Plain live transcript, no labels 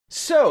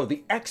So,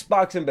 the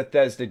Xbox and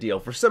Bethesda deal,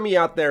 for some of you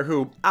out there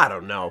who, I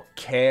don't know,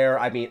 care,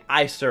 I mean,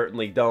 I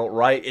certainly don't,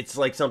 right? It's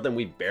like something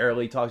we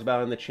barely talked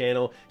about on the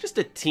channel, just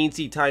a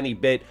teensy tiny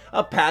bit,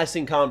 a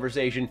passing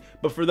conversation,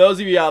 but for those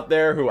of you out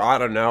there who, I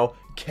don't know,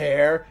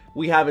 care,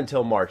 we have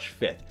until March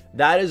 5th.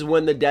 That is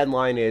when the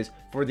deadline is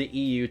for the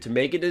EU to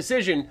make a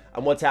decision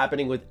on what's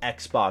happening with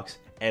Xbox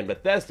and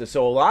Bethesda.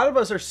 So a lot of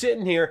us are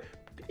sitting here,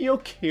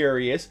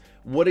 curious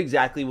what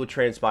exactly will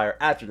transpire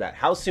after that.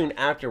 How soon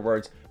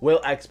afterwards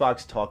will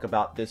Xbox talk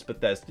about this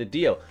Bethesda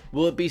deal?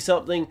 Will it be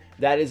something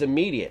that is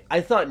immediate?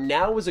 I thought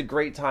now was a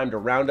great time to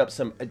round up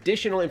some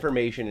additional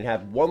information and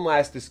have one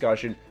last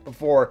discussion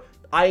before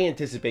I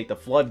anticipate the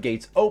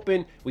floodgates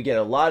open. We get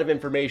a lot of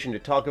information to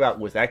talk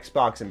about with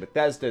Xbox and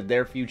Bethesda,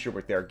 their future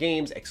with their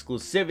games,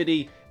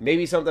 exclusivity,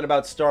 maybe something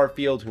about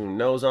Starfield, who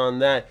knows on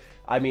that.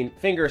 I mean,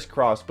 fingers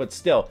crossed, but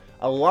still,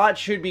 a lot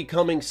should be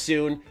coming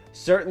soon.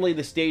 Certainly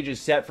the stage is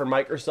set for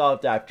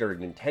Microsoft after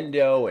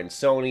Nintendo and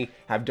Sony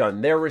have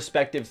done their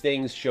respective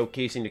things,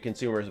 showcasing to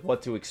consumers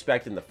what to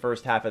expect in the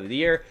first half of the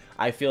year.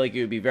 I feel like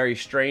it would be very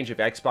strange if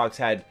Xbox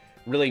had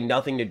really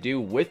nothing to do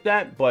with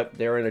that, but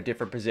they're in a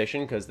different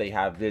position because they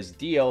have this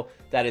deal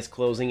that is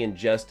closing in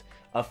just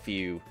a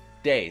few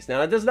days. Now,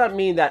 that does not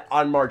mean that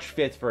on March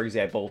 5th, for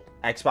example,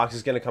 Xbox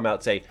is going to come out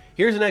and say,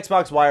 here's an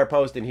Xbox Wire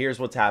post and here's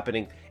what's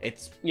happening.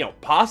 It's,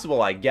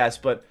 possible, I guess,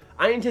 but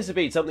I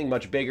anticipate something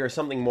much bigger,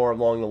 something more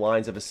along the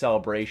lines of a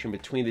celebration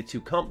between the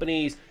two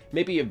companies,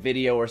 maybe a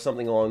video or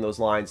something along those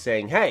lines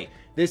saying, hey,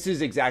 this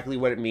is exactly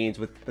what it means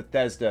with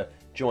Bethesda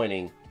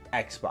joining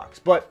Xbox.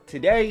 But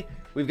today,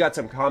 we've got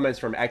some comments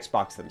from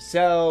Xbox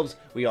themselves.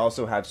 We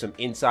also have some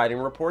insiding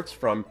reports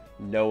from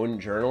known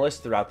journalists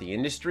throughout the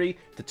industry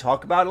to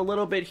talk about a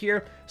little bit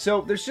here.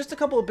 So there's just a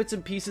couple of bits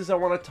and pieces I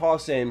want to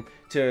toss in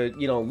to,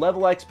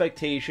 level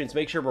expectations,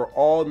 make sure we're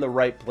all in the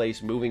right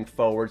place moving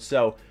forward.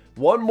 So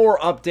one more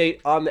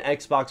update on the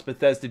Xbox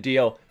Bethesda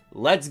deal.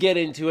 Let's get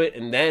into it,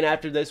 and then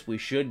after this, we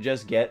should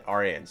just get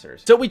our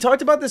answers. So we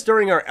talked about this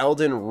during our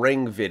Elden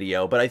Ring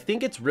video, but I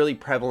think it's really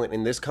prevalent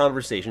in this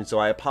conversation, so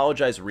I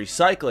apologize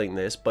recycling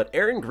this, but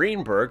Aaron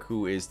Greenberg,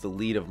 who is the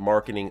lead of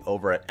marketing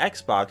over at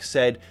Xbox,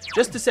 said,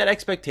 just to set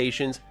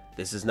expectations,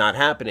 this is not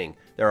happening.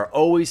 There are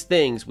always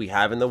things we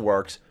have in the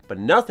works, but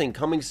nothing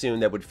coming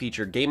soon that would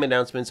feature game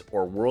announcements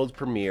or world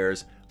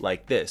premieres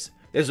like this.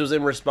 This was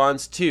in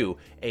response to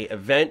an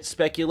event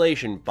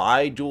speculation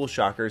by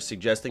DualShockers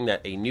suggesting that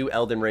a new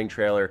Elden Ring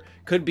trailer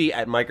could be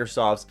at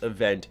Microsoft's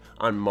event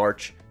on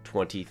March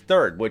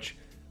 23rd, which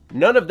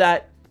none of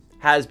that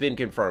has been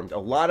confirmed. A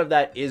lot of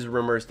that is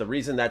rumors. The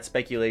reason that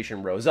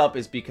speculation rose up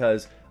is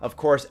because, of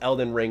course,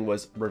 Elden Ring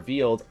was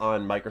revealed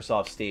on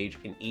Microsoft's stage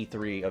in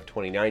E3 of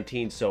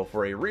 2019, so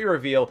for a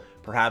re-reveal,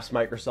 perhaps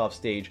Microsoft's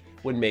stage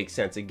would make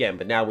sense again.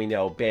 But now we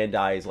know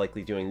Bandai is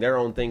likely doing their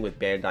own thing with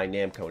Bandai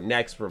Namco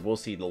next, where we'll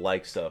see the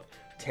likes of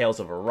Tales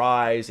of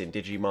Arise and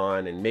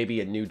Digimon and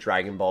maybe a new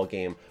Dragon Ball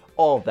game,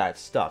 all of that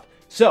stuff.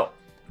 So,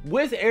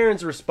 with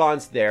Aaron's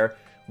response there,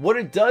 what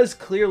it does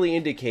clearly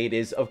indicate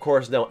is, of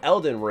course, no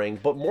Elden Ring,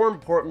 but more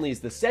importantly is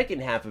the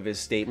second half of his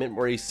statement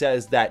where he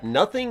says that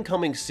nothing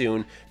coming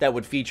soon that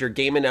would feature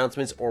game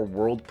announcements or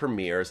world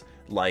premieres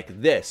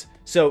like this.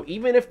 So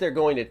even if they're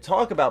going to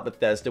talk about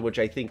Bethesda, which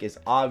I think is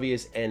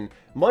obvious and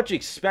much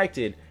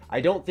expected,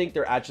 I don't think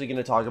they're actually going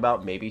to talk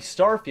about maybe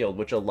Starfield,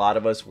 which a lot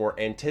of us were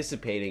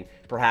anticipating.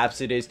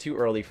 Perhaps it is too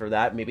early for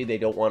that. Maybe they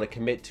don't want to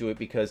commit to it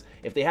because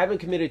if they haven't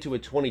committed to a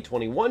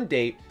 2021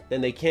 date, then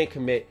they can't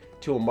commit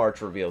to a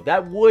March reveal.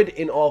 That would,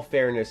 in all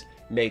fairness,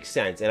 make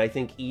sense. And I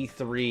think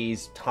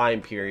E3's time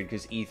period,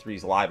 because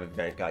E3's live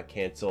event got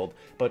canceled,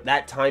 but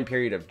that time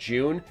period of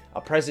June,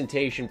 a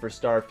presentation for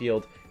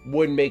Starfield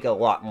would make a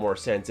lot more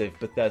sense if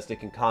Bethesda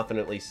can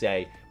confidently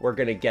say, we're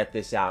going to get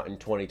this out in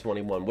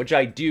 2021, which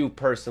I do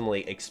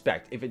personally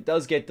expect. If it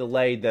does get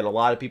delayed, then a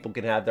lot of people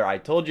can have their I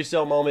told you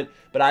so moment,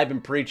 but I've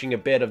been preaching a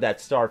bit of that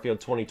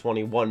Starfield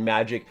 2021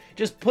 magic,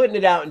 just putting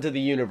it out into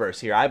the universe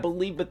here. I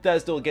believe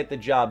Bethesda will get the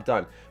job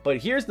done. But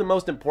here's the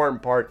most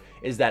important part,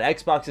 is that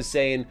Xbox is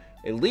saying,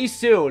 at least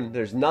soon,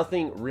 there's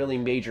nothing really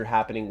major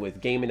happening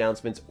with game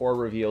announcements or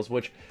reveals,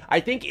 which I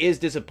think is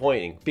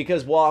disappointing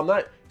because while I'm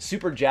not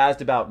super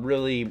jazzed about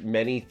really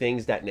many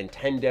things that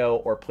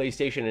Nintendo or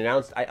PlayStation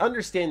announced, I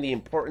understand the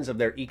importance of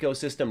their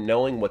ecosystem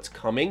knowing what's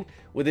coming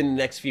within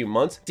the next few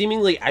months.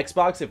 Seemingly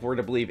Xbox, if we're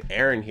to believe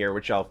Aaron here,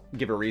 which I'll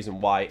give a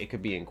reason why it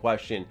could be in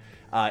question,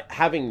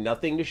 having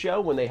nothing to show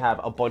when they have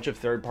a bunch of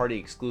third-party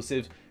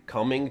exclusives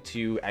coming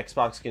to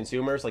Xbox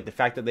consumers, like the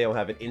fact that they don't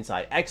have an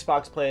inside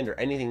Xbox planned or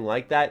anything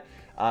like that,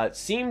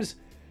 seems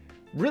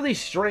really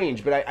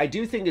strange, but I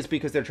do think it's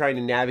because they're trying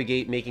to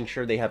navigate making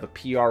sure they have a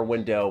PR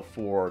window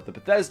for the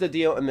Bethesda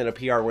deal and then a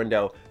PR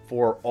window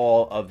for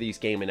all of these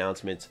game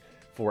announcements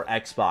for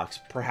Xbox,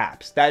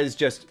 perhaps. That is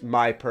just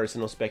my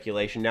personal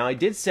speculation. Now, I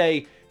did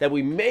say that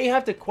we may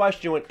have to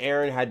question what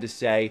Aaron had to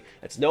say.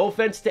 That's no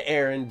offense to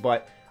Aaron,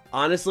 but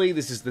honestly,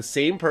 this is the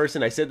same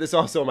person. I said this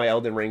also in my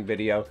Elden Ring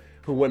video,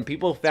 who when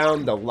people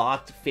found the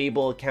locked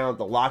Fable account,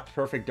 the locked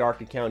Perfect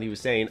Dark account, he was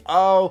saying,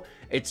 oh,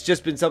 it's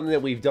just been something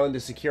that we've done to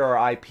secure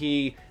our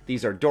IP.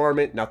 these are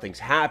dormant, nothing's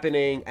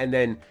happening, and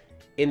then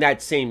in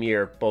that same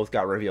year, both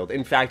got revealed.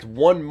 In fact,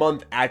 1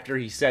 month after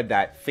he said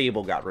that,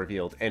 Fable got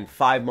revealed, and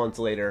 5 months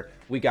later,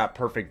 we got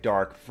Perfect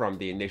Dark from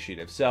the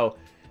Initiative. So,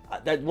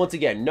 that once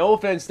again, no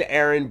offense to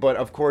Aaron, but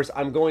of course,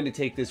 I'm going to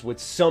take this with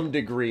some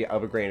degree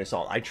of a grain of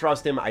salt. I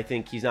trust him. I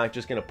think he's not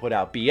just going to put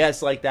out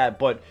BS like that,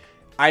 but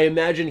I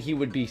imagine he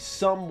would be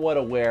somewhat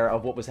aware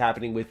of what was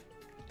happening with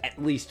at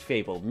least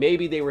Fable.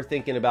 Maybe they were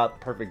thinking about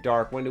Perfect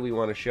Dark. When do we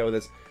want to show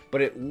this?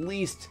 But at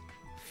least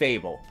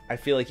Fable. I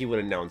feel like he would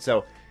have known.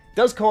 So,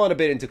 does call it a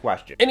bit into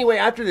question. Anyway,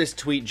 after this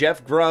tweet,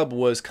 Jeff Grubb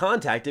was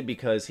contacted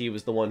because he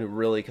was the one who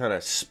really kind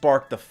of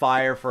sparked the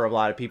fire for a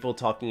lot of people,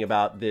 talking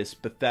about this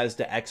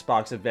Bethesda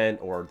Xbox event,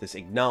 or this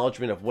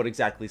acknowledgement of what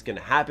exactly is going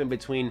to happen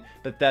between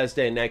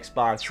Bethesda and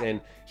Xbox.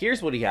 And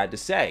here's what he had to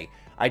say.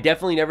 I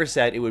definitely never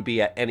said it would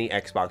be at any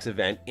Xbox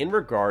event in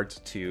regards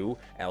to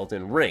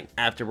Elden Ring.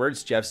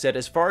 Afterwards, Jeff said,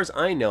 as far as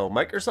I know,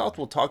 Microsoft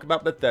will talk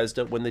about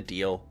Bethesda when the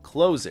deal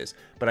closes,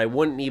 but I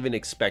wouldn't even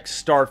expect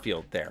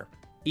Starfield there.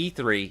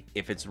 E3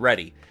 if it's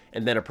ready,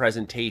 and then a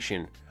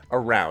presentation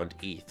around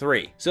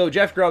E3. So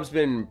Jeff Grubb's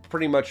been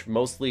pretty much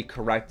mostly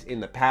correct in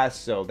the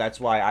past, so that's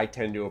why I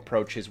tend to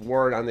approach his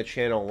word on the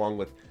channel along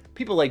with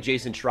people like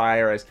Jason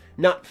Schreier as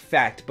not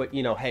fact, but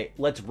you know, hey,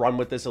 let's run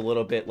with this a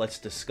little bit, let's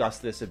discuss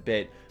this a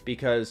bit,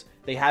 because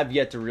they have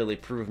yet to really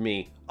prove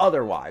me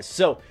otherwise.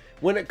 So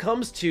when it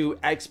comes to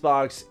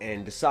Xbox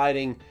and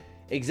deciding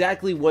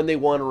exactly when they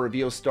want to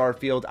reveal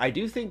Starfield, I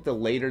do think the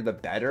later the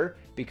better,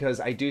 because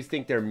I do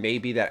think there may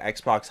be that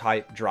Xbox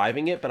hype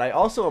driving it, but I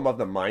also am of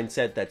the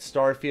mindset that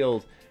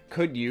Starfield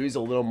could use a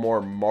little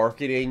more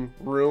marketing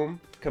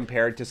room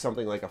compared to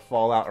something like a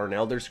Fallout or an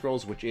Elder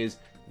Scrolls, which is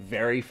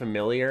very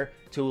familiar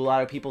to a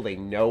lot of people. They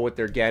know what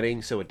they're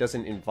getting, so it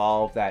doesn't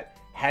involve that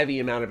heavy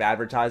amount of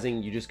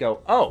advertising. You just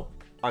go, oh,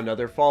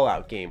 another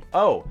Fallout game.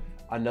 Oh,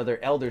 another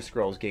Elder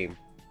Scrolls game.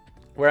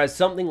 Whereas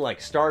something like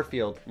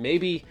Starfield,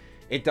 maybe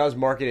it does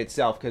market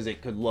itself because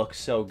it could look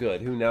so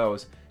good. Who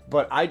knows?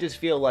 But I just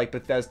feel like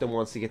Bethesda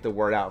wants to get the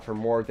word out for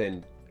more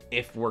than,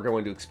 if we're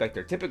going to expect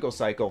their typical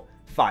cycle,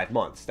 5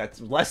 months. That's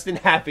less than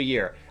half a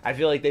year. I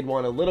feel like they'd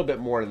want a little bit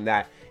more than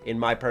that, in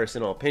my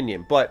personal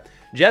opinion. But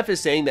Jeff is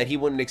saying that he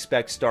wouldn't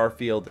expect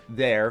Starfield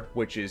there,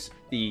 which is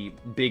the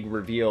big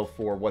reveal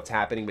for what's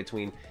happening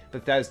between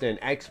Bethesda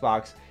and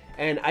Xbox.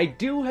 And I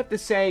do have to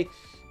say,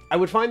 I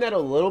would find that a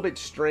little bit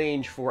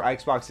strange for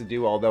Xbox to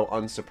do, although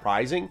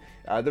unsurprising.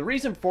 The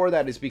reason for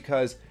that is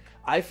because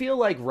I feel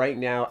like right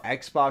now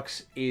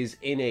Xbox is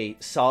in a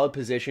solid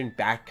position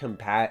back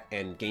compat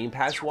and Game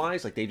Pass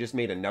wise. Like, they just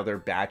made another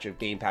batch of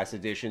Game Pass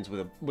editions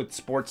with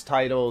sports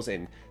titles,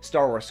 and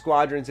Star Wars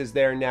Squadrons is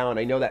there now, and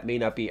I know that may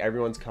not be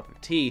everyone's cup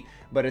of tea,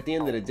 but at the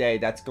end of the day,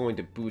 that's going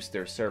to boost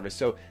their service.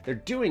 So they're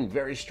doing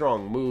very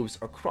strong moves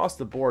across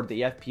the board.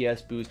 The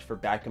FPS boost for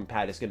back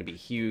compat is going to be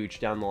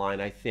huge down the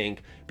line, I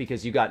think,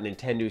 because you got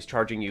Nintendo's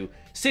charging you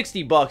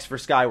 $60 for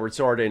Skyward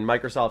Sword, and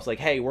Microsoft's like,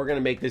 hey, we're going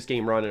to make this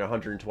game run at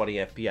 120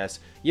 FPS.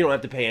 You don't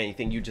have to pay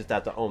anything, you just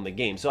have to own the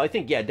game. So I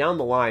think, yeah, down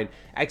the line,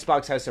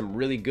 Xbox has some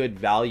really good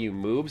value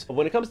moves. But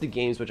when it comes to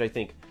games, which I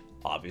think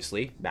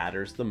obviously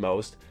matters the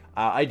most,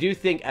 I do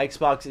think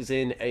Xbox is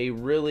in a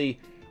really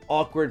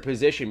awkward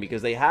position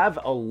because they have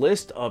a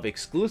list of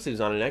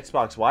exclusives on an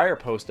Xbox Wire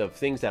post of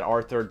things that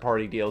are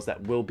third-party deals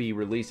that will be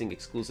releasing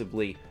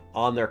exclusively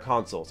on their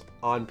consoles,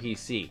 on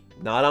PC,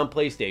 not on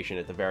PlayStation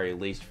at the very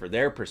least for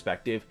their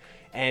perspective,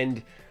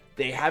 and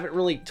they haven't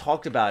really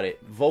talked about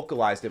it,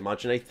 vocalized it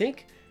much. And I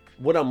think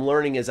what I'm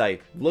learning as I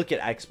look at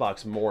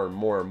Xbox more and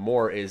more and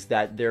more is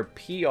that their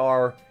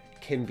PR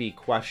can be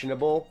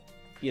questionable.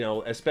 You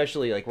know,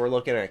 especially like we're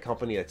looking at a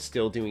company that's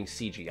still doing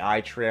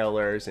CGI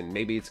trailers, and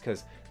maybe it's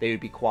because they would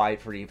be quiet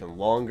for even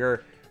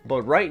longer.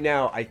 But right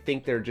now, I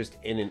think they're just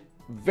in a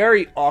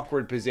very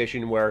awkward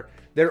position where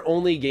their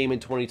only game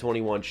in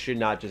 2021 should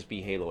not just be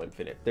Halo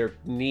Infinite. There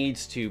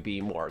needs to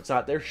be more. It's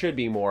not there should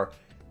be more.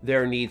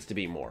 There needs to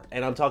be more.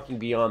 And I'm talking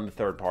beyond the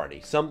third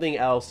party. Something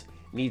else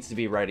needs to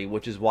be ready,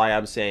 which is why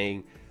I'm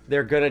saying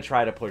they're going to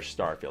try to push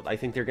Starfield. I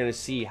think they're going to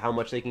see how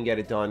much they can get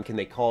it done. Can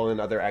they call in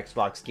other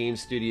Xbox game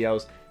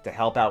studios to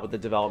help out with the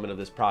development of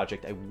this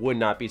project? I would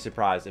not be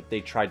surprised if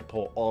they tried to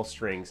pull all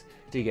strings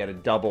to get a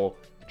double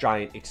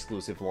giant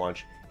exclusive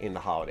launch in the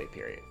holiday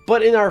period.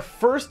 But in our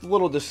first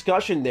little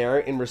discussion there,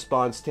 in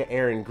response to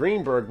Aaron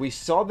Greenberg, we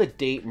saw the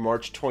date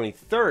March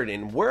 23rd,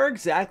 and where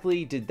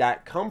exactly did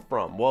that come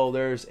from? Well,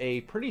 there's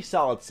a pretty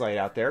solid site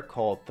out there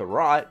called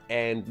Thurrott,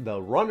 and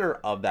the runner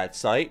of that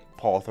site,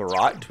 Paul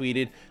Thurrott,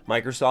 tweeted,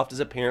 Microsoft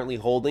is apparently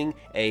holding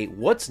a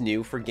What's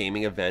New for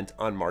Gaming event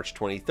on March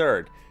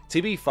 23rd,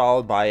 to be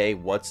followed by a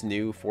What's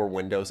New for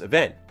Windows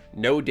event.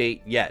 No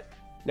date yet.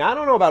 Now, I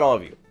don't know about all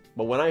of you,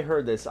 but when I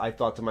heard this, I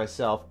thought to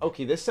myself,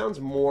 okay, this sounds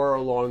more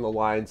along the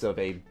lines of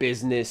a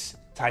business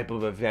type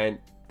of event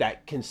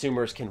that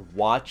consumers can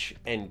watch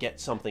and get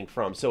something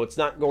from. So it's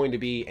not going to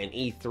be an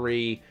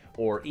E3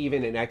 or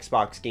even an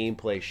Xbox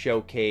gameplay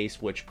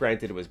showcase, which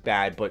granted it was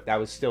bad, but that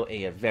was still an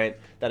event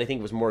that I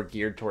think was more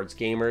geared towards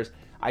gamers.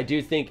 I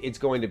do think it's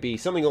going to be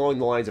something along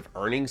the lines of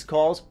earnings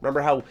calls.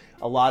 Remember how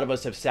a lot of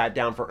us have sat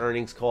down for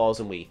earnings calls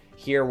and we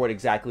hear what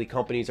exactly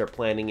companies are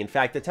planning. In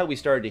fact, that's how we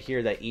started to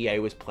hear that EA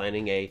was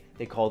planning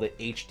they called it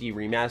HD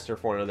remaster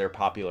for one of their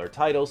popular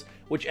titles,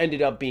 which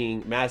ended up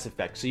being Mass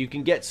Effect. So you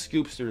can get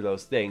scoops through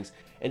those things.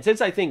 And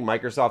since I think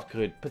Microsoft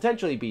could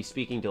potentially be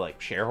speaking to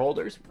like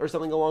shareholders or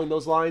something along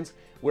those lines,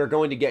 we're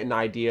going to get an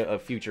idea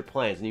of future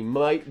plans. And you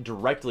might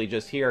directly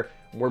just hear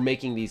we're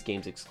making these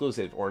games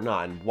exclusive or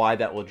not, and why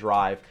that will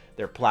drive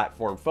their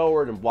platform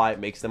forward and why it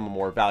makes them a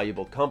more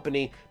valuable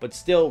company, but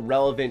still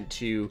relevant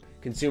to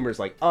consumers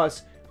like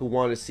us who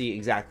want to see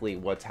exactly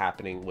what's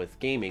happening with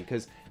gaming.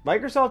 Because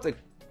Microsoft, I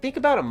think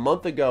about a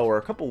month ago or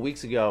a couple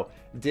weeks ago,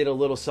 did a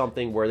little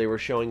something where they were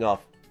showing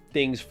off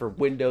things for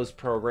Windows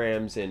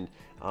programs, and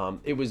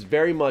it was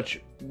very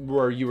much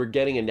where you were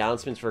getting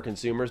announcements for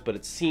consumers, but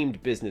it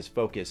seemed business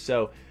focused.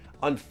 So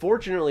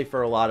unfortunately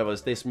for a lot of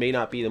us, this may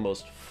not be the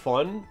most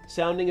fun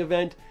sounding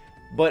event,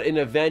 but an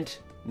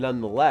event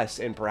nonetheless,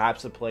 and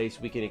perhaps a place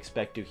we can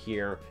expect to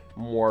hear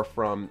more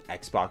from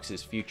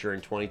Xbox's future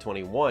in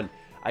 2021.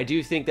 I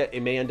do think that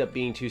it may end up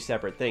being two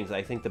separate things.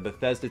 I think the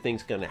Bethesda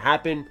thing's going to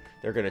happen.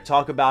 They're going to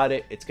talk about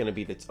it. It's going to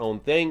be its own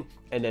thing.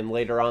 And then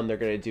later on, they're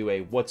going to do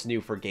a what's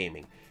new for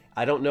gaming.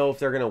 I don't know if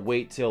they're going to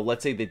wait till,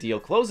 let's say the deal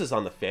closes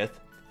on the 5th.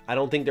 I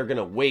don't think they're going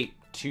to wait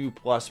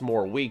 2+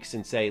 more weeks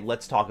and say,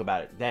 let's talk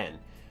about it then.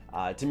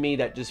 To me,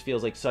 that just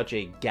feels like such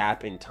a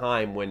gap in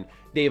time when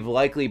they've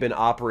likely been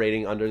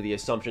operating under the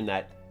assumption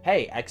that,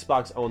 hey,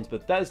 Xbox owns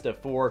Bethesda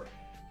for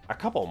a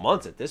couple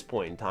months at this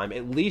point in time,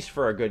 at least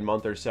for a good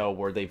month or so,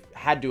 where they've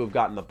had to have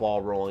gotten the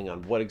ball rolling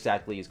on what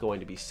exactly is going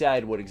to be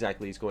said, what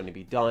exactly is going to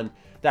be done,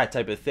 that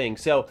type of thing.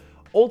 So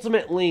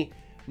ultimately,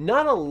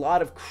 not a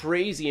lot of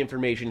crazy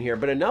information here,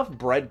 but enough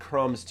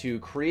breadcrumbs to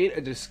create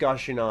a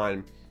discussion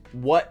on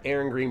what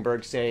Aaron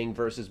Greenberg's saying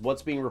versus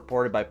what's being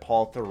reported by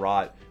Paul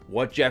Thurrott,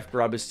 what Jeff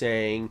Grubb is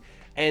saying.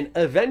 And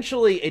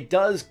eventually it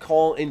does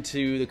call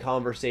into the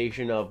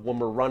conversation of when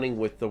we're running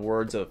with the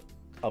words of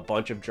a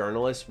bunch of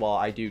journalists. While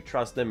I do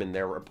trust them in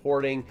their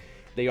reporting,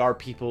 they are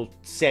people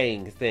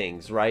saying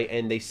things, right?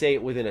 And they say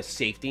it within a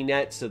safety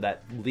net so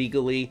that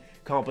legally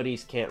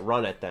companies can't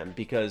run at them,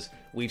 because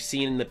we've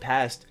seen in the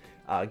past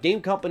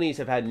game companies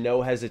have had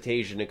no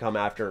hesitation to come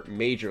after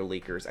major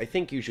leakers. I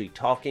think usually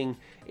talking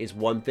is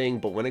one thing,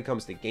 but when it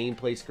comes to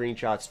gameplay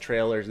screenshots,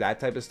 trailers, that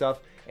type of stuff,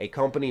 a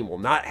company will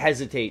not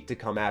hesitate to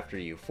come after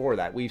you for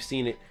that. We've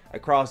seen it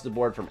across the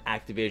board from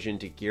Activision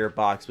to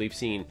Gearbox. We've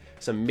seen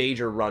some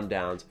major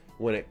rundowns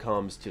when it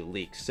comes to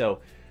leaks. So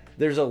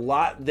there's a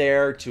lot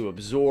there to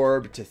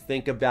absorb, to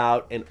think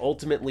about, and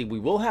ultimately we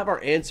will have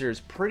our answers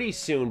pretty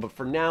soon. But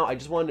for now, I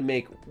just wanted to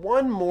make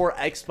one more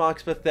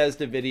Xbox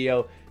Bethesda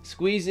video,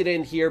 squeeze it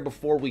in here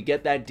before we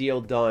get that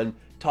deal done,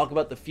 talk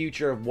about the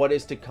future of what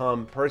is to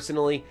come.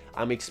 Personally,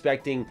 I'm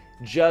expecting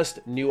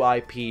just new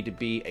IP to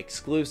be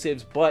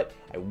exclusives, but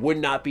I would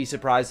not be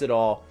surprised at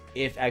all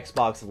if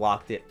Xbox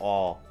locked it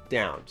all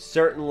down.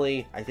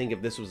 Certainly, I think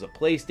if this was a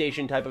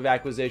PlayStation type of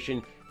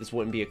acquisition, this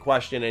wouldn't be a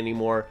question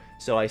anymore.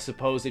 So I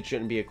suppose it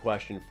shouldn't be a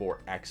question for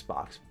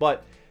Xbox.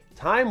 But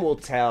time will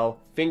tell.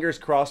 Fingers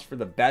crossed for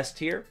the best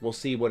here. We'll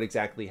see what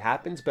exactly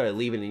happens, but I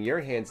leave it in your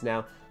hands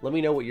now. Let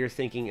me know what you're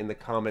thinking in the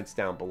comments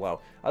down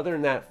below. Other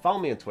than that, follow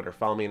me on Twitter,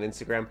 follow me on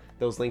Instagram.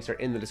 Those links are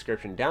in the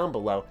description down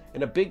below.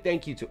 And a big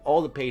thank you to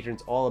all the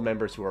patrons, all the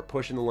members who are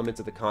pushing the limits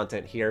of the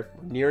content here.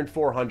 We're nearing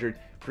 400.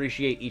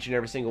 Appreciate each and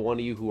every single one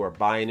of you who are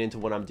buying into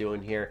what I'm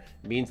doing here.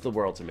 It means the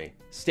world to me.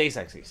 Stay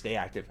sexy, stay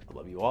active. I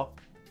love you all.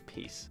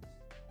 Peace.